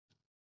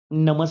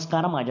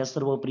नमस्कार माझ्या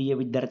सर्व प्रिय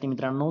विद्यार्थी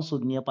मित्रांनो,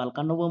 सुज्ञ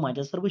पालकांनो व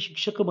माझ्या सर्व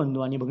शिक्षक बंधू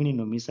आणि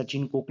भगिनींनो, मी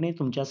सचिन कोकणे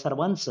तुमच्या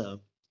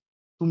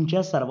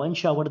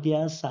सर्वांची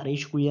आवडत्या सारे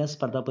शिकूया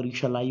स्पर्धा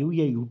परीक्षा लाईव्ह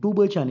या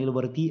YouTube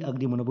चॅनेलवरती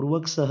अगदी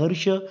मनपूर्वक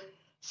सहर्ष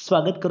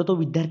स्वागत करतो.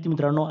 विद्यार्थी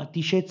मित्रांनो,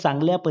 अतिशय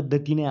चांगल्या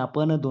पद्धतीने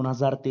आपण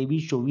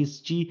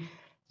 2023-24 ची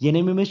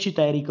NMMS ची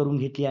तयारी करून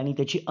घेतली आणि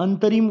त्याची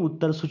अंतरिम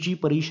उत्तरसूची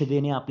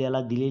परिषदेने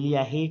आपल्याला दिलेली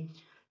आहे.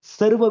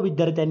 सर्व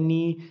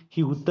विद्यार्थ्यांनी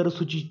ही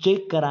उत्तरसूची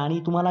चेक करा आणि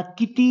तुम्हाला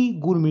किती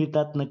गुण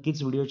मिळतात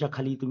नक्कीच व्हिडिओच्या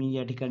खाली तुम्ही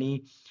या ठिकाणी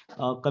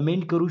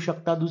कमेंट करू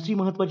शकता. दुसरी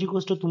महत्त्वाची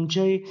गोष्ट,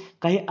 तुमचे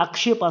काही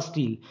आक्षेप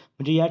असतील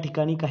म्हणजे या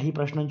ठिकाणी काही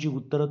प्रश्नांची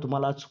उत्तरं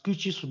तुम्हाला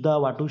चुकीची सुद्धा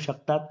वाटू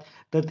शकतात,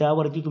 तर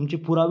त्यावरती तुमचे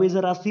पुरावे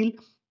जर असतील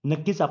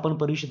नक्कीच आपण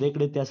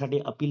परिषदेकडे त्यासाठी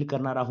अपील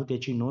करणार आहोत,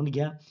 याची नोंद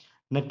घ्या.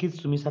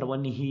 नक्कीच तुम्ही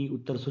सर्वांनी ही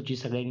उत्तरसूची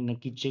सगळ्यांनी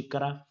नक्कीच चेक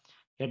करा.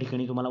 या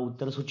ठिकाणी तुम्हाला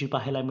उत्तरसूची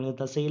पाहायला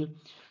मिळत असेल.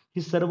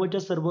 ही सर्वच्या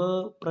सर्व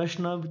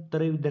प्रश्न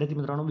उत्तरे विद्यार्थी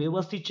मित्रांनो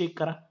व्यवस्थित चेक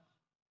करा.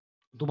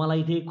 तुम्हाला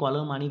इथे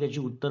कॉलम आणि त्याची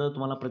उत्तरं,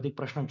 तुम्हाला प्रत्येक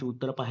प्रश्नाची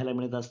उत्तरं पाहायला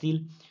मिळत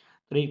असतील.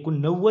 तर एकूण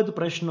 90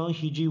 प्रश्न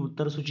ही जी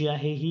उत्तरसूची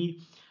आहे ही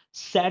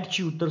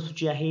सॅटची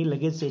उत्तरसूची आहे.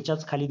 लगेच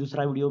याच्याच खाली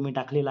दुसरा व्हिडिओ मी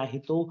टाकलेला आहे,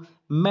 तो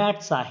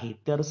मॅथचा आहे.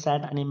 तर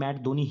सॅट आणि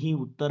मॅट दोन्हीही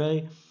उत्तरं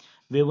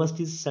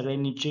व्यवस्थित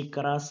सगळ्यांनी चेक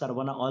करा.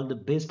 सर्वांना ऑल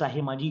द बेस्ट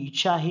आहे. माझी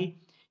इच्छा आहे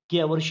की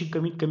यावर्षी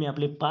कमीत कमी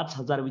आपले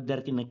 5,000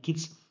 विद्यार्थी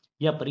नक्कीच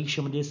या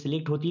परीक्षेमध्ये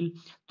सिलेक्ट होतील.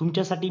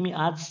 तुमच्यासाठी मी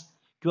आज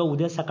किंवा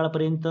उद्या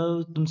सकाळपर्यंत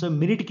तुमचं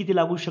मेरिट किती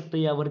लागू शकतं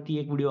यावरती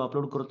एक व्हिडिओ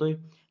अपलोड करतोय.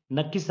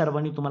 नक्कीच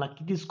सर्वांनी तुम्हाला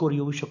किती स्कोर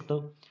येऊ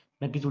शकतं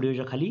नक्कीच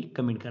व्हिडिओच्या खाली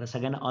कमेंट करा.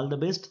 सगळ्यांना all the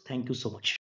best. Thank you so much.